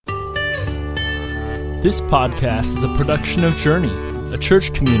This podcast is a production of Journey, a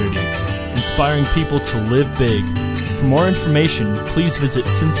church community inspiring people to live big. For more information, please visit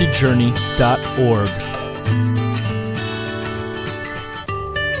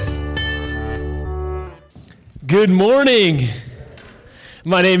cincyjourney.org. Good morning.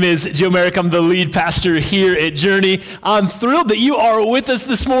 My name is Joe Merrick. I'm the lead pastor here at Journey. I'm thrilled that you are with us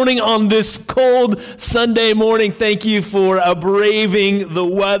this morning on this cold Sunday morning. Thank you for braving the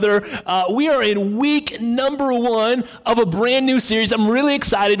weather. We are in week number 1 of a brand new series I'm really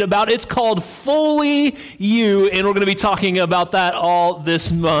excited about. It's called Fully You, and we're going to be talking about that all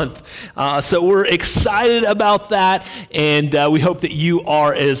this month. So we're excited about that, and we hope that you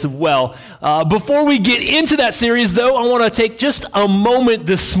are as well. Before we get into that series, though, I want to take just a moment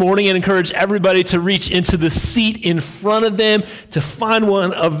this morning and encourage everybody to reach into the seat in front of them to find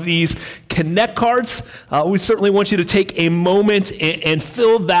one of these Connect cards. We certainly want you to take a moment and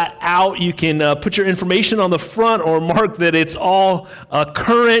fill that out. You can put your information on the front or mark that it's all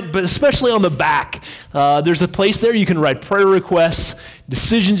current, but especially on the back. There's a place there you can write prayer requests,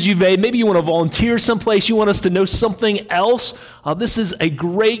 decisions you've made. Maybe you want to volunteer someplace. You want us to know something else. This is a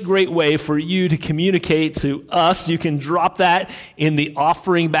great way for you to communicate to us. You can drop that in the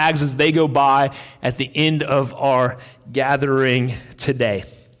offering bags as they go by at the end of our gathering today.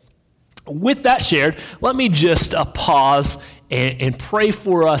 With that shared, let me just pause and pray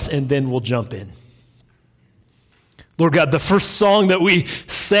for us, and then we'll jump in. Lord God, the first song that we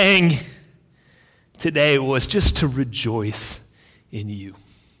sang today was just to rejoice in you.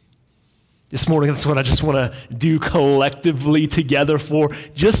 This morning, that's what I just want to do collectively together for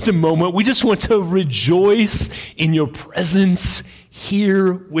just a moment. We just want to rejoice in your presence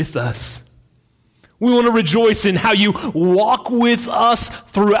here with us. We want to rejoice in how you walk with us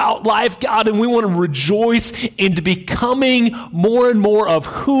throughout life, God, and we want to rejoice into becoming more and more of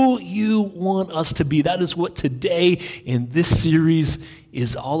who you want us to be. That is what today in this series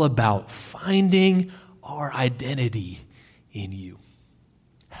is all about, finding our identity in you.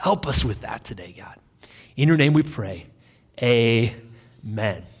 Help us with that today, God. In your name we pray.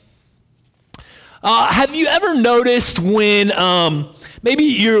 Amen. Have you ever noticed when maybe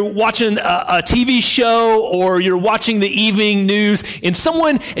you're watching a TV show or you're watching the evening news and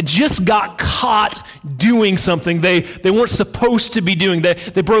someone just got caught doing something they weren't supposed to be doing?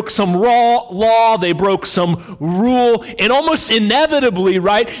 They broke some law, they broke some rule, and almost inevitably,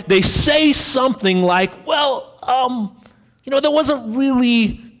 right, they say something like, well, that wasn't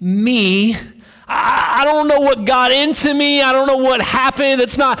really me. I don't know what got into me. I don't know what happened.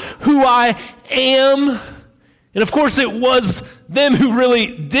 It's not who I am. And of course, it was them who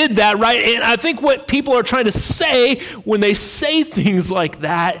really did that, right? And I think what people are trying to say when they say things like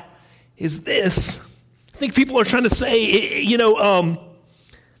that is this. I think people are trying to say,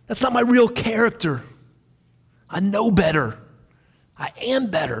 that's not my real character. I know better. I am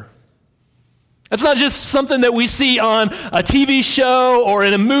better. That's not just something that we see on a TV show or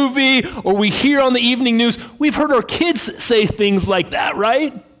in a movie or we hear on the evening news. We've heard our kids say things like that,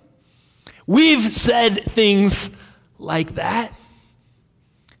 right? We've said things like that.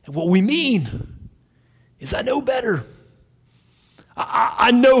 And what we mean is I know better.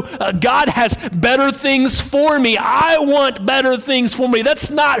 I know God has better things for me. I want better things for me. That's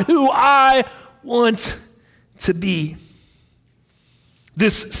not who I want to be.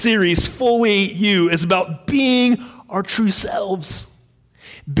 This series, Fully You, is about being our true selves.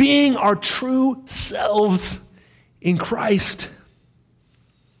 Being our true selves in Christ.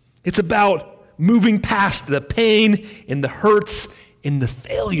 It's about moving past the pain and the hurts and the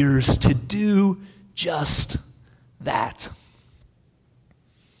failures to do just that.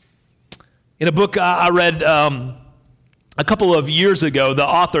 In a book I read a couple of years ago, the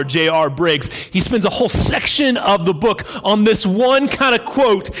author, J.R. Briggs, he spends a whole section of the book on this one kind of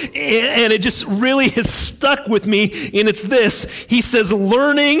quote, and it just really has stuck with me, and it's this. He says,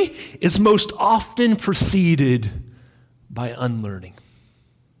 learning is most often preceded by unlearning.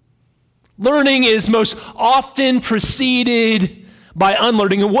 Learning is most often preceded by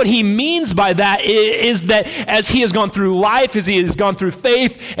unlearning. And what he means by that is that as he has gone through life, as he has gone through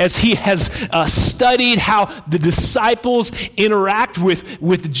faith, as he has studied how the disciples interact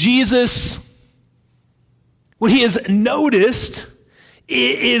with Jesus, what he has noticed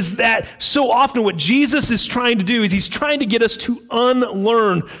is that so often what Jesus is trying to do is he's trying to get us to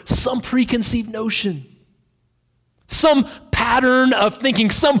unlearn some preconceived notion, some pattern of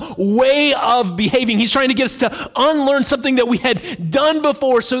thinking, some way of behaving. He's trying to get us to unlearn something that we had done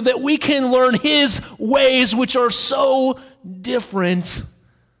before so that we can learn his ways, which are so different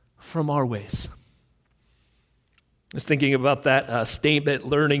from our ways. I was thinking about that statement,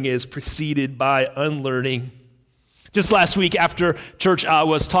 learning is preceded by unlearning. Just last week after church, I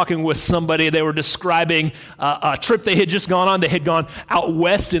was talking with somebody. They were describing a trip they had just gone on. They had gone out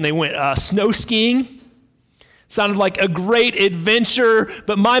west and they went snow skiing. Sounded like a great adventure,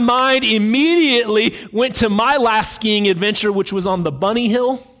 but my mind immediately went to my last skiing adventure, which was on the Bunny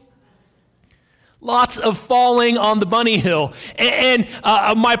Hill. Lots of falling on the Bunny Hill. And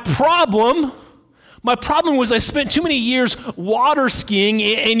my problem was I spent too many years water skiing,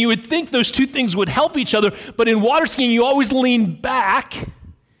 and you would think those two things would help each other, but in water skiing, you always lean back,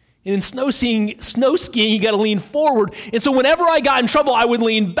 and in snow skiing, you got to lean forward. And so whenever I got in trouble, I would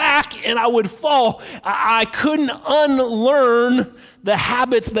lean back, and I would fall. I couldn't unlearn the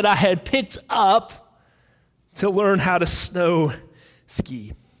habits that I had picked up to learn how to snow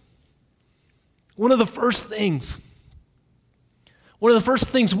ski. One of the first things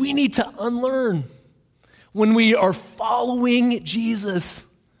we need to unlearn when we are following Jesus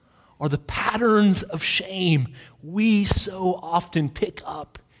are the patterns of shame we so often pick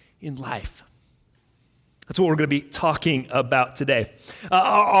up in life. That's what we're going to be talking about today.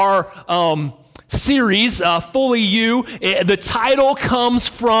 Our series, Fully You, the title comes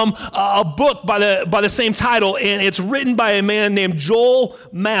from a book by the same title, and it's written by a man named Joel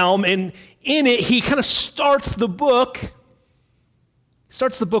Malm, and in it, he kind of starts the book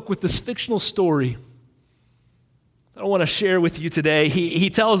with this fictional story that I want to share with you today. He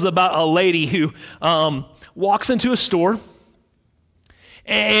tells about a lady who walks into a store,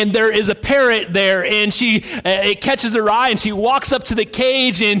 and there is a parrot there, and it catches her eye, and she walks up to the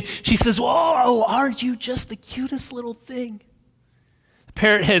cage, and she says, "Whoa, aren't you just the cutest little thing?" The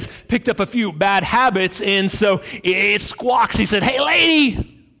parrot has picked up a few bad habits, and so it squawks. He said, "Hey,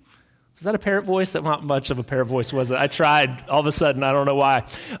 lady." Was that a parrot voice? That not much of a parrot voice, was it? I tried. All of a sudden, I don't know why.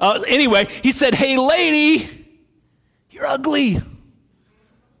 Anyway, he said, "Hey, lady, you're ugly."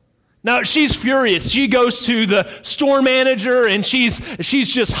 Now, she's furious. She goes to the store manager, and she's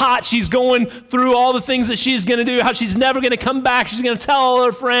just hot. She's going through all the things that she's going to do, how she's never going to come back. She's going to tell all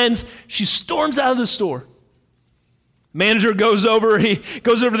her friends. She storms out of the store. Manager goes over. He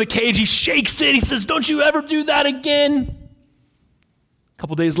goes over to the cage. He shakes it. He says, "Don't you ever do that again." A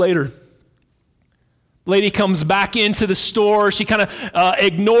couple days later, lady comes back into the store. She kind of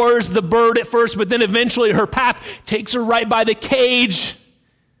ignores the bird at first, but then eventually her path takes her right by the cage.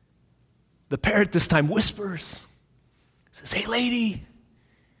 The parrot this time whispers, says, "Hey, lady."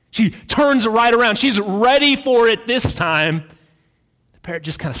 She turns right around. She's ready for it this time. The parrot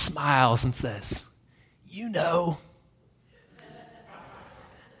just kind of smiles and says, "You know.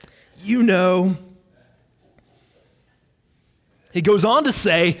 You know." He goes on to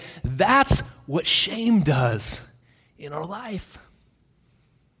say, that's what shame does in our life.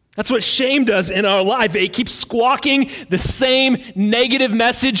 That's what shame does in our life. It keeps squawking the same negative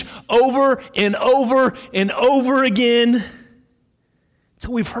message over and over and over again.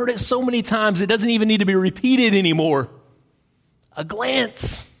 So we've heard it so many times, it doesn't even need to be repeated anymore. A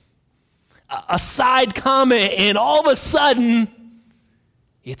glance, a side comment, and all of a sudden,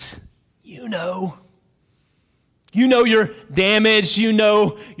 it's, you know. You know you're damaged, you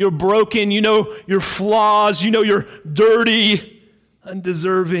know you're broken, you know your flaws, you know you're dirty,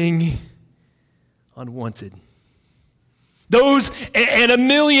 undeserving, unwanted. Those and a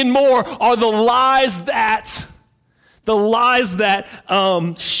million more are the lies that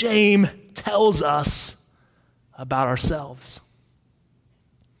shame tells us about ourselves.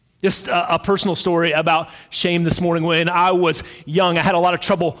 Just a personal story about shame this morning. When I was young, I had a lot of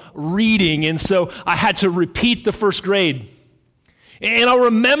trouble reading, and so I had to repeat the first grade. And I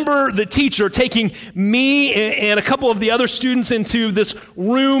remember the teacher taking me and a couple of the other students into this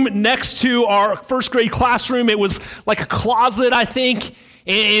room next to our first grade classroom. It was like a closet, I think,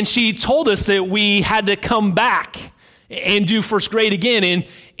 and she told us that we had to come back and do first grade again.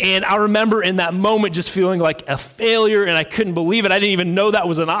 And I remember in that moment just feeling like a failure, and I couldn't believe it. I didn't even know that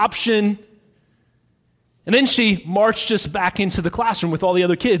was an option. And then she marched us back into the classroom with all the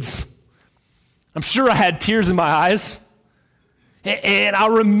other kids. I'm sure I had tears in my eyes. And I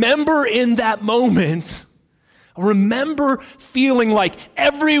remember in that moment, I remember feeling like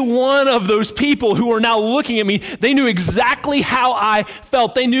every one of those people who were now looking at me, they knew exactly how I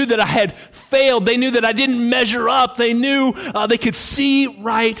felt. They knew that I had failed. They knew that I didn't measure up. They knew they could see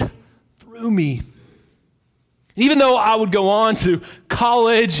right through me. And even though I would go on to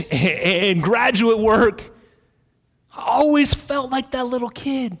college and graduate work, I always felt like that little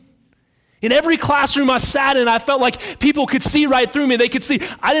kid. In every classroom I sat in, I felt like people could see right through me. They could see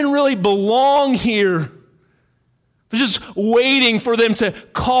I didn't really belong here. I was just waiting for them to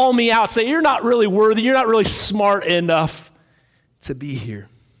call me out, say, you're not really worthy, you're not really smart enough to be here.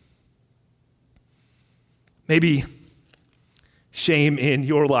 Maybe shame in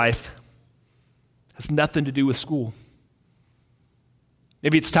your life has nothing to do with school.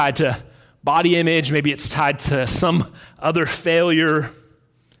 Maybe it's tied to body image, maybe it's tied to some other failure,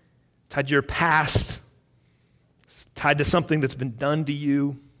 tied to your past, it's tied to something that's been done to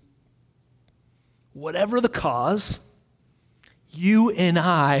you. Whatever the cause, you and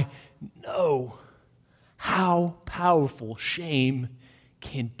I know how powerful shame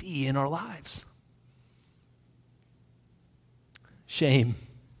can be in our lives. Shame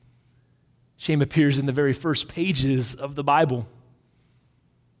appears in the very first pages of the Bible.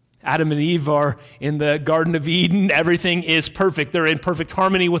 Adam and Eve are in the Garden of Eden. Everything is perfect. They're in perfect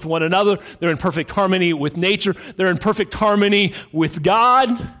harmony with one another. They're in perfect harmony with nature. They're in perfect harmony with God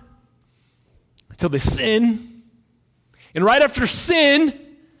until they sin. And right after sin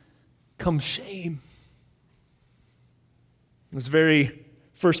comes shame. In those very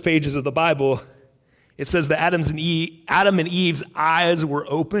first pages of the Bible, it says that Adam and Eve's eyes were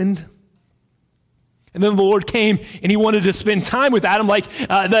opened. And then the Lord came and he wanted to spend time with Adam like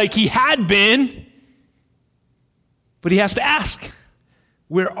he had been. But he has to ask,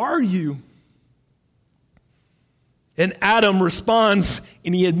 where are you? And Adam responds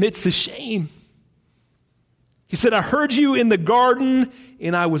and he admits to shame. He said, I heard you in the garden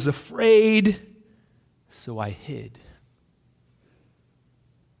and I was afraid, so I hid.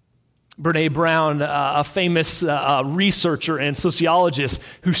 Brene Brown, a famous researcher and sociologist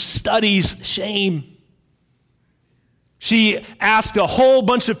who studies shame. She asked a whole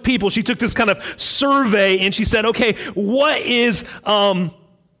bunch of people. She took this kind of survey and she said, okay, what is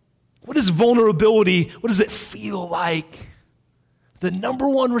vulnerability? What does it feel like? The number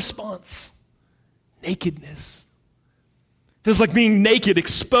one response, nakedness. Feels like being naked,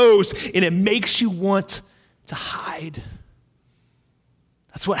 exposed, and it makes you want to hide.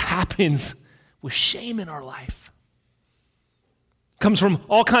 That's what happens with shame in our life. It comes from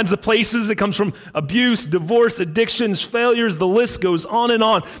all kinds of places. It comes from abuse, divorce, addictions, failures. The list goes on and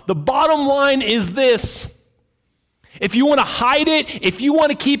on. The bottom line is this. If you want to hide it, if you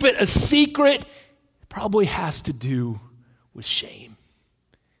want to keep it a secret, it probably has to do with shame.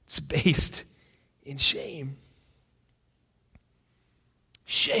 It's based in shame.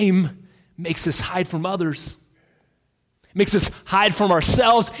 Shame makes us hide from others. It makes us hide from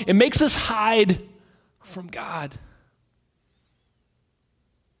ourselves. It makes us hide from God.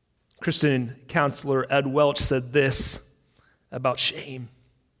 Christian counselor Ed Welch said this about shame.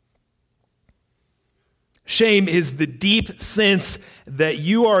 Shame is the deep sense that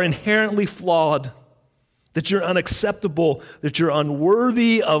you are inherently flawed, that you're unacceptable, that you're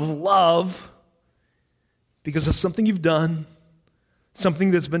unworthy of love because of something you've done,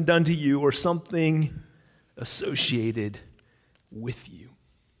 something that's been done to you, or something associated with you.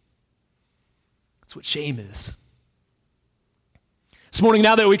 That's what shame is. This morning,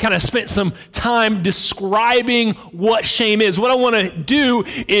 now that we kind of spent some time describing what shame is, what I want to do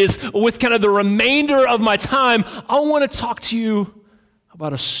is, with kind of the remainder of my time, I want to talk to you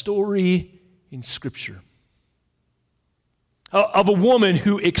about a story in Scripture of a woman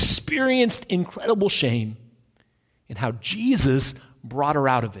who experienced incredible shame and how Jesus brought her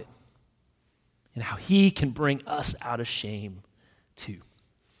out of it, and how he can bring us out of shame too.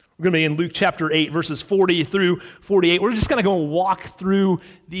 We're going to be in Luke chapter 8, verses 40 through 48. We're just kind of going to walk through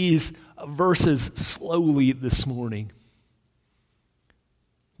these verses slowly this morning.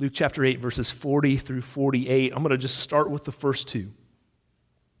 Luke chapter 8, verses 40 through 48. I'm going to just start with the first two.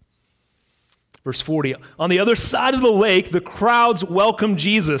 Verse 40, on the other side of the lake, the crowds welcomed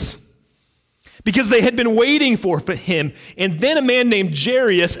Jesus, because they had been waiting for him. And then a man named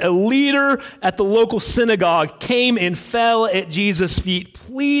Jairus, a leader at the local synagogue, came and fell at Jesus' feet,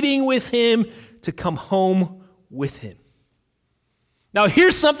 pleading with him to come home with him. Now,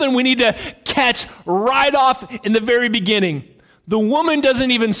 here's something we need to catch right off in the very beginning. The woman doesn't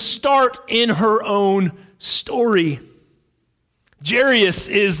even start in her own story. Jairus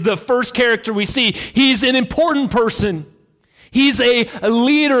is the first character we see. He's an important person. He's a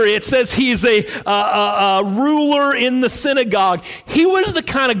leader. It says he's a ruler in the synagogue. He was the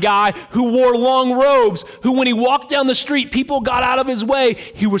kind of guy who wore long robes, who when he walked down the street, people got out of his way.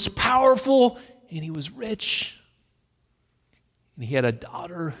 He was powerful and he was rich. And he had a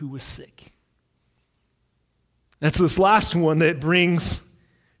daughter who was sick. That's this last one that brings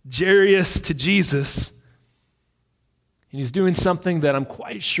Jairus to Jesus. And he's doing something that I'm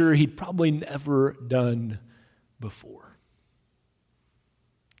quite sure he'd probably never done before.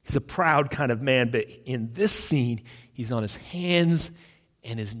 He's a proud kind of man, but in this scene, he's on his hands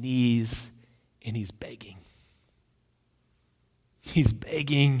and his knees, and he's begging. He's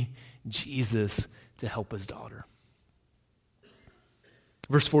begging Jesus to help his daughter.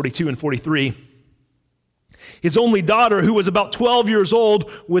 Verse 42 and 43, his only daughter, who was about 12 years old,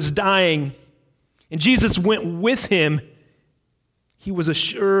 was dying, and Jesus went with him. He was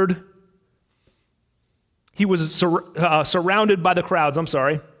assured, he was surrounded by the crowds.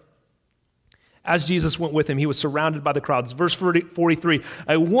 As Jesus went with him, he was surrounded by the crowds. Verse 43,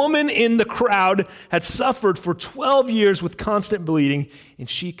 a woman in the crowd had suffered for 12 years with constant bleeding, and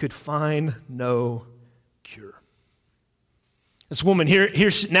she could find no cure. This woman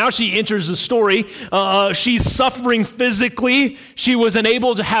now she enters the story. She's suffering physically. She was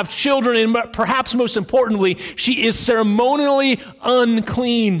unable to have children, and perhaps most importantly, she is ceremonially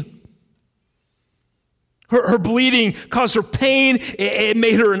unclean. Her bleeding caused her pain. It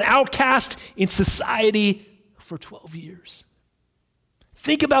made her an outcast in society for 12 years.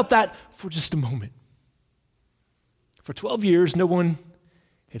 Think about that for just a moment. For 12 years, no one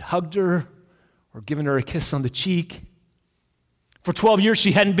had hugged her or given her a kiss on the cheek. For 12 years,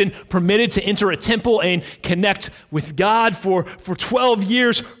 she hadn't been permitted to enter a temple and connect with God. For 12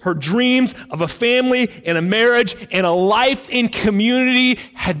 years, her dreams of a family and a marriage and a life in community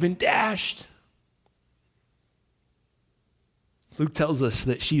had been dashed. Luke tells us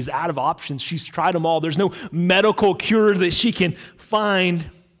that she's out of options. She's tried them all. There's no medical cure that she can find.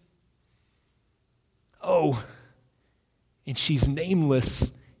 Oh, and she's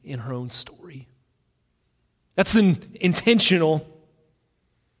nameless in her own story. That's intentional.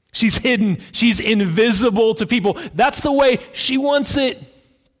 She's hidden. She's invisible to people. That's the way she wants it.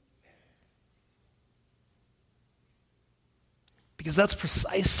 Because that's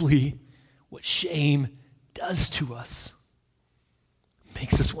precisely what shame does to us.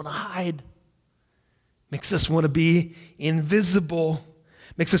 Makes us want to hide. Makes us want to be invisible.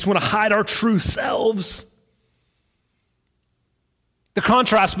 Makes us want to hide our true selves. The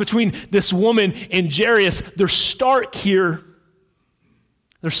contrast between this woman and Jairus, they're stark here.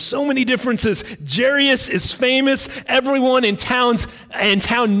 There's so many differences. Jairus is famous. Everyone in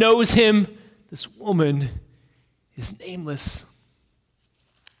town knows him. This woman is nameless.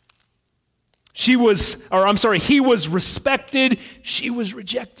 He was respected. She was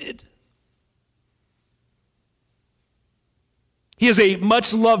rejected. He has a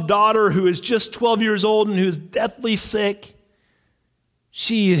much-loved daughter who is just 12 years old and who is deathly sick.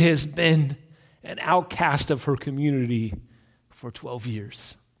 She has been an outcast of her community for 12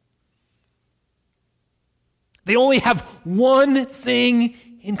 years. They only have one thing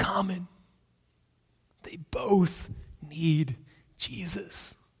in common. They both need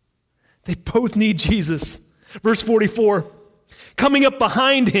Jesus. They both need Jesus. Verse 44, coming up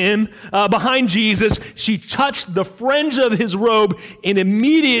behind him, behind Jesus, she touched the fringe of his robe, and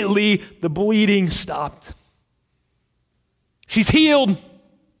immediately the bleeding stopped. She's healed,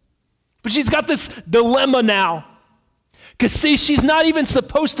 but she's got this dilemma now. Because see, she's not even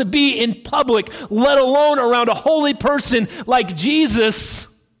supposed to be in public, let alone around a holy person like Jesus.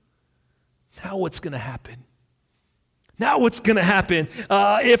 Now what's going to happen?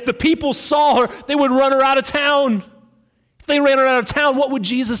 If the people saw her, they would run her out of town. If they ran her out of town, what would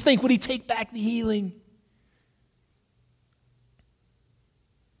Jesus think? Would he take back the healing?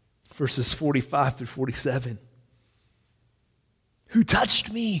 Verses 45 through 47. Who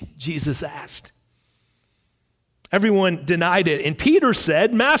touched me? Jesus asked. Everyone denied it. And Peter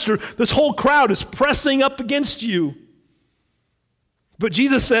said, Master, this whole crowd is pressing up against you. But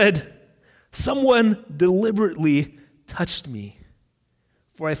Jesus said, someone deliberately touched me,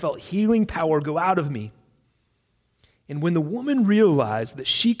 for I felt healing power go out of me. And when the woman realized that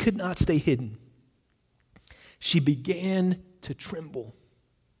she could not stay hidden, she began to tremble,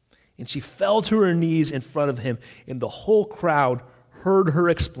 and she fell to her knees in front of him, and the whole crowd heard her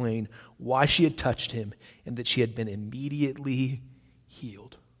explain why she had touched him and that she had been immediately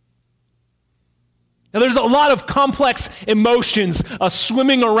healed. Now, there's a lot of complex emotions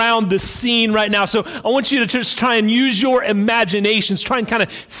swimming around this scene right now. So I want you to just try and use your imaginations. Try and kind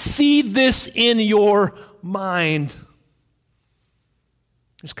of see this in your mind.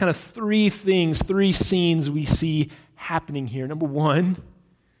 There's kind of three scenes we see happening here. Number one,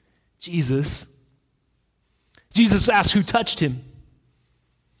 Jesus. Jesus asked who touched him.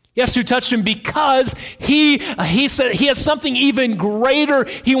 Yes, who touched him because he said he has something even greater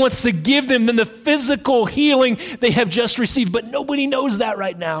he wants to give them than the physical healing they have just received. But nobody knows that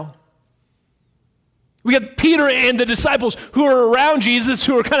right now. We got Peter and the disciples who are around Jesus,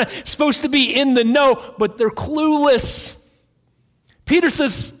 who are kind of supposed to be in the know, but they're clueless. Peter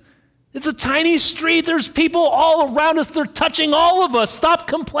says, it's a tiny street. There's people all around us. They're touching all of us. Stop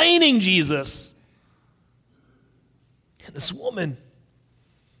complaining, Jesus. And this woman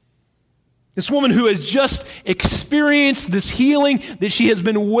who has just experienced this healing that she has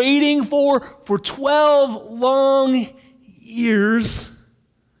been waiting for 12 long years,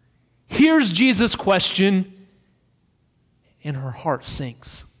 hears Jesus' question, and her heart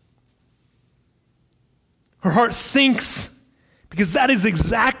sinks. Her heart sinks because that is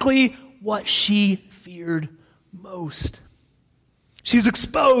exactly what she feared most. She's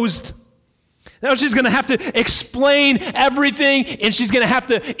exposed. Now she's going to have to explain everything, and she's going to have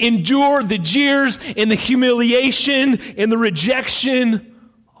to endure the jeers and the humiliation and the rejection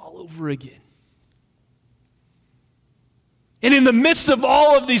all over again. And in the midst of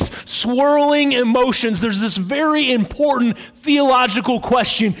all of these swirling emotions, there's this very important theological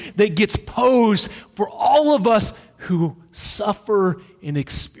question that gets posed for all of us who suffer and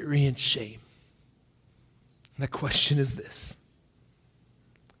experience shame. And the question is this: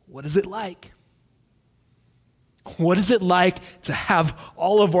 what is it like? What is it like to have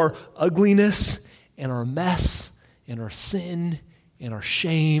all of our ugliness and our mess and our sin and our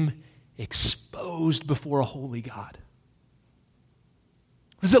shame exposed before a holy God?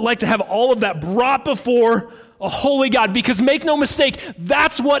 What is it like to have all of that brought before a holy God? Because make no mistake,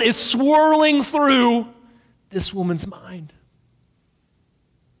 that's what is swirling through this woman's mind.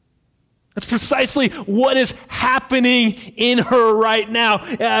 That's precisely what is happening in her right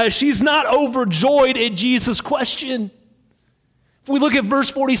now. She's not overjoyed at Jesus' question. If we look at verse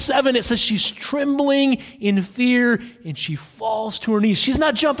 47, it says she's trembling in fear and she falls to her knees. She's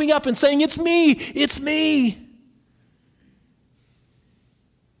not jumping up and saying, "It's me, it's me."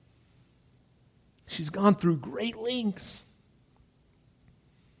 She's gone through great lengths.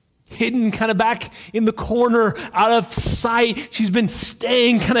 Hidden kind of back in the corner, out of sight. She's been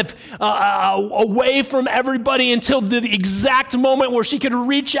staying kind of away from everybody until the exact moment where she could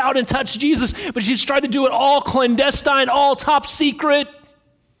reach out and touch Jesus. But she's tried to do it all clandestine, all top secret.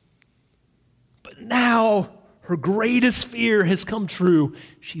 But now her greatest fear has come true.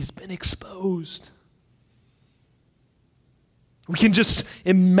 She's been exposed. We can just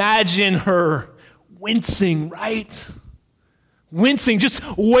imagine her wincing, right? Wincing, just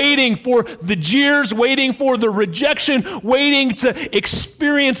waiting for the jeers, waiting for the rejection, waiting to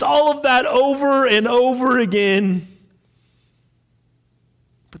experience all of that over and over again.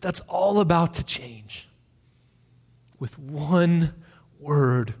 But that's all about to change with one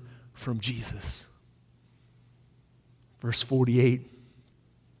word from Jesus. Verse 48.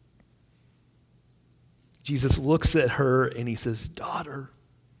 Jesus looks at her and he says, "Daughter,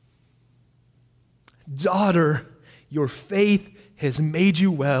 your faith has made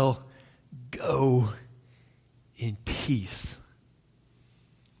you well. Go in peace."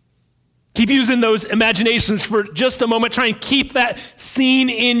 Keep using those imaginations for just a moment. Try and keep that scene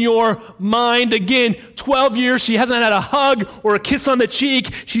in your mind. Again, 12 years, she hasn't had a hug or a kiss on the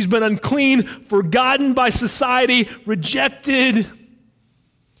cheek. She's been unclean, forgotten by society, rejected.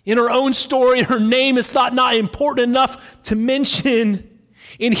 In her own story, her name is thought not important enough to mention.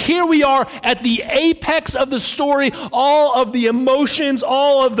 And here we are at the apex of the story. All of the emotions,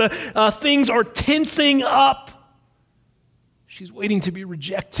 all of the things are tensing up. She's waiting to be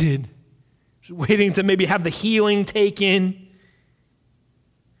rejected. She's waiting to maybe have the healing taken.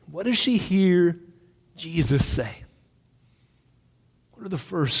 What does she hear Jesus say? What are the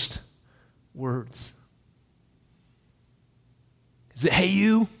first words? Is it, "Hey,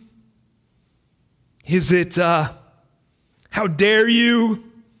 you"? Is it, "How dare you"?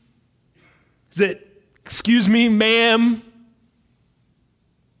 Is it, "Excuse me, ma'am"?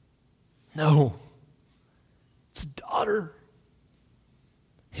 No. It's daughter.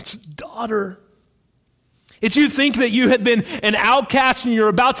 It's daughter. It's you think that you had been an outcast and you're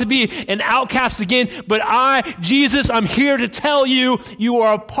about to be an outcast again, but I, Jesus, I'm here to tell you, you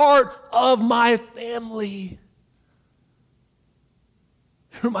are a part of my family.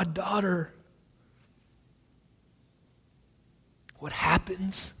 You're my daughter. What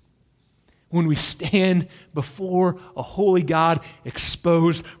happens when we stand before a holy God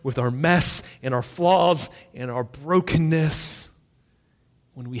exposed with our mess and our flaws and our brokenness?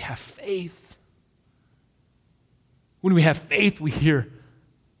 When we have faith. When we have faith, we hear,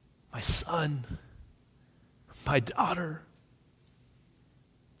 "My son, my daughter."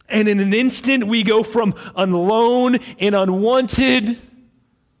 And in an instant, we go from alone and unwanted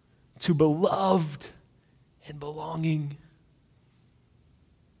to beloved and belonging.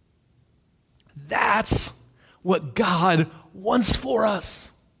 That's what God wants for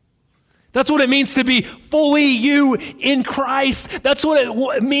us. That's what it means to be fully you in Christ. That's what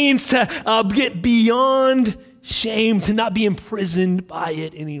it means to get beyond shame, to not be imprisoned by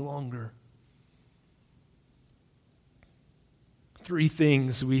it any longer. 3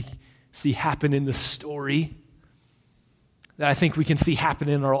 things we see happen in the story that I think we can see happen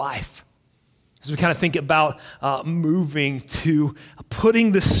in our life as we kind of think about moving to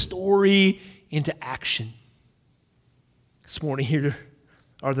putting the story into action. This morning, here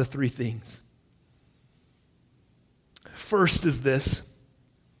are the 3 things. First is this: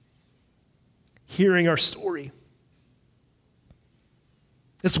 hearing our story.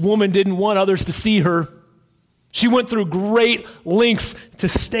 This woman didn't want others to see her. She went through great lengths to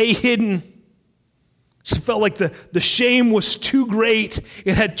stay hidden. She felt like the shame was too great.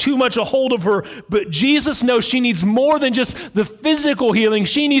 It had too much a hold of her. But Jesus knows she needs more than just the physical healing.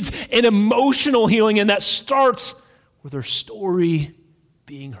 She needs an emotional healing, and that starts with her story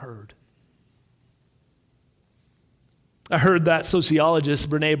being heard. I heard that sociologist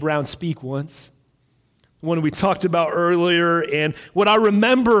Brene Brown speak once, one we talked about earlier, and what I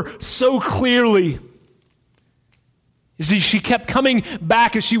remember so clearly is that she kept coming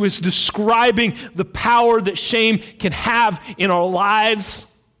back as she was describing the power that shame can have in our lives.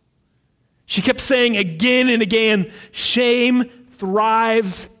 She kept saying again and again, shame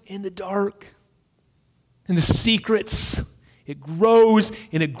thrives in the dark. In the secrets, it grows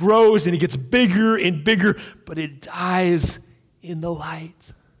and it grows and it gets bigger and bigger, but it dies in the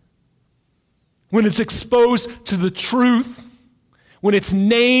light. When it's exposed to the truth, when it's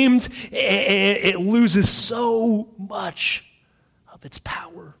named, it loses so much of its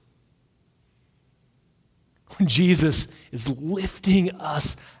power. When Jesus is lifting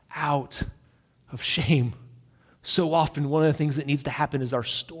us out of shame, so often one of the things that needs to happen is our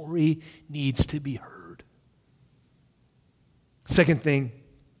story needs to be heard. Second thing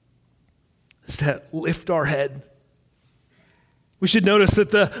is to lift our head. We should notice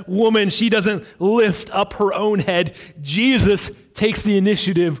that the woman, she doesn't lift up her own head. Jesus takes the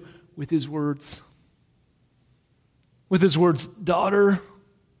initiative with his words. With his words, daughter,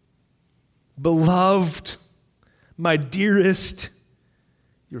 beloved, my dearest,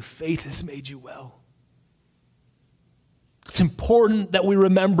 your faith has made you well. It's important that we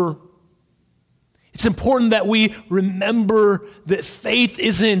remember. It's important that we remember that faith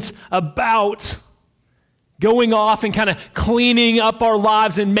isn't about going off and kind of cleaning up our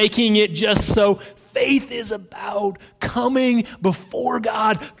lives and making it just so. Faith is about coming before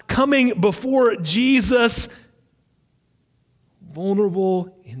God, coming before Jesus,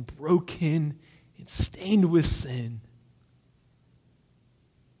 vulnerable and broken and stained with sin,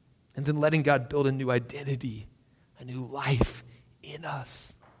 and then letting God build a new identity, a new life in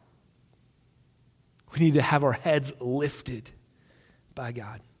us. We need to have our heads lifted by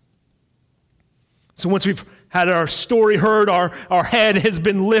God. So once we've had our story heard, our head has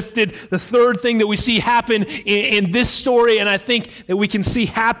been lifted. The third thing that we see happen in this story, and I think that we can see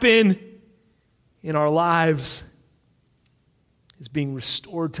happen in our lives, is being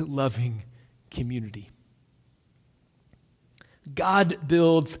restored to loving community. God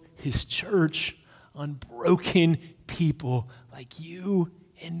builds his church on broken people like you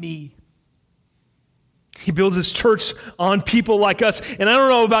and me. He builds his church on people like us. And I don't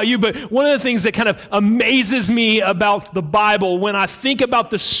know about you, but one of the things that kind of amazes me about the Bible when I think about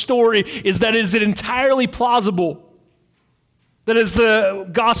the story is that is it entirely plausible. That as the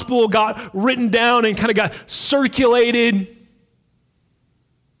gospel got written down and kind of got circulated,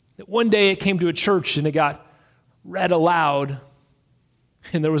 that one day it came to a church and it got read aloud.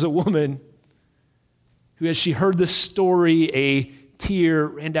 And there was a woman who, as she heard this story, a tear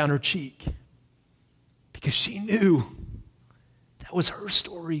ran down her cheek. Because she knew that was her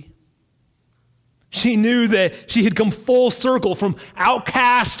story. She knew that she had come full circle from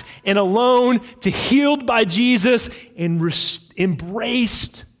outcast and alone to healed by Jesus and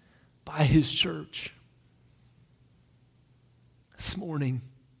embraced by his church. This morning,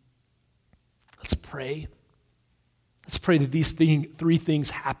 let's pray. Let's pray that these 3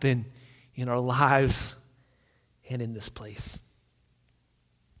 things happen in our lives and in this place.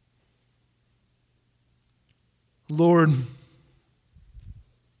 Lord,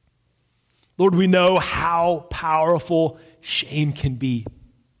 we know how powerful shame can be.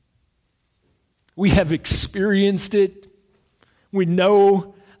 We have experienced it. We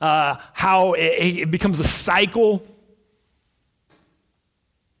know how it becomes a cycle.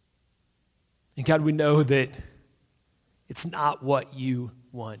 And God, we know that it's not what you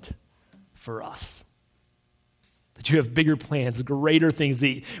want for us. That you have bigger plans, greater things.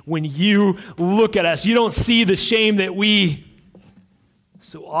 That when you look at us, you don't see the shame that we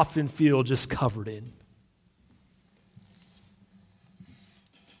so often feel just covered in.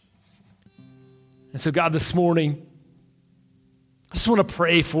 And so, God, this morning, I just want to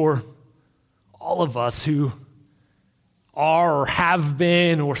pray for all of us who are or have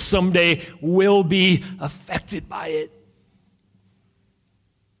been or someday will be affected by it.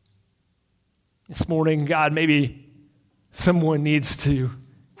 This morning, God, maybe someone needs to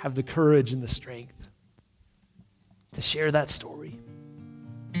have the courage and the strength to share that story.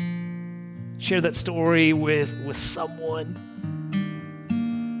 Share that story with someone,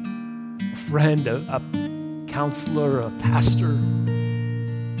 a friend, a counselor, a pastor,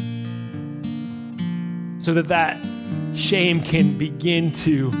 so that shame can begin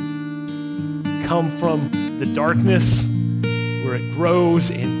to come from the darkness where it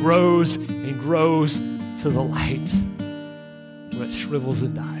grows and grows and grows to the light where it shrivels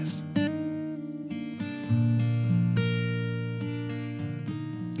and dies.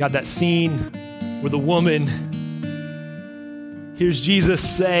 God, that scene where the woman hears Jesus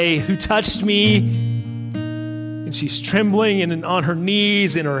say, "Who touched me?" And she's trembling and on her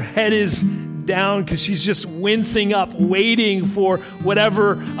knees and her head is down because she's just wincing up, waiting for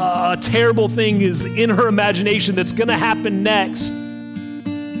whatever terrible thing is in her imagination that's going to happen next.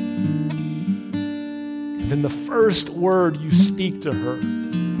 Then the first word you speak to her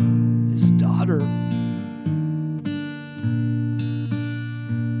is daughter.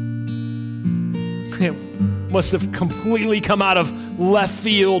 It must have completely come out of left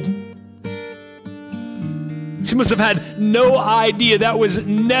field. She must have had no idea. That was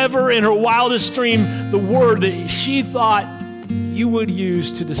never in her wildest dream the word that she thought you would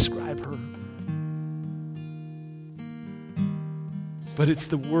use to describe her. But it's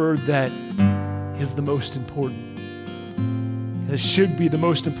the word that is the most important. It should be the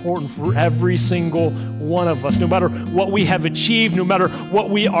most important for every single one of us, no matter what we have achieved, no matter what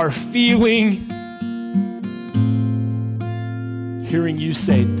we are feeling. Hearing you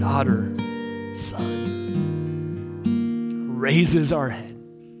say, daughter, son, raises our head.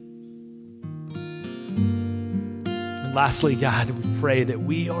 And lastly, God, we pray that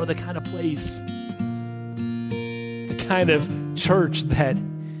we are the kind of place, the kind of church that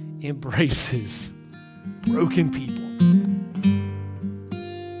embraces broken people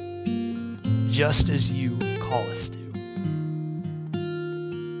just as you call us to.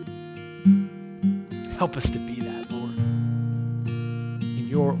 Help us to be that, Lord. In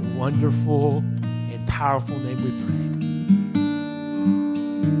your wonderful and powerful name we pray.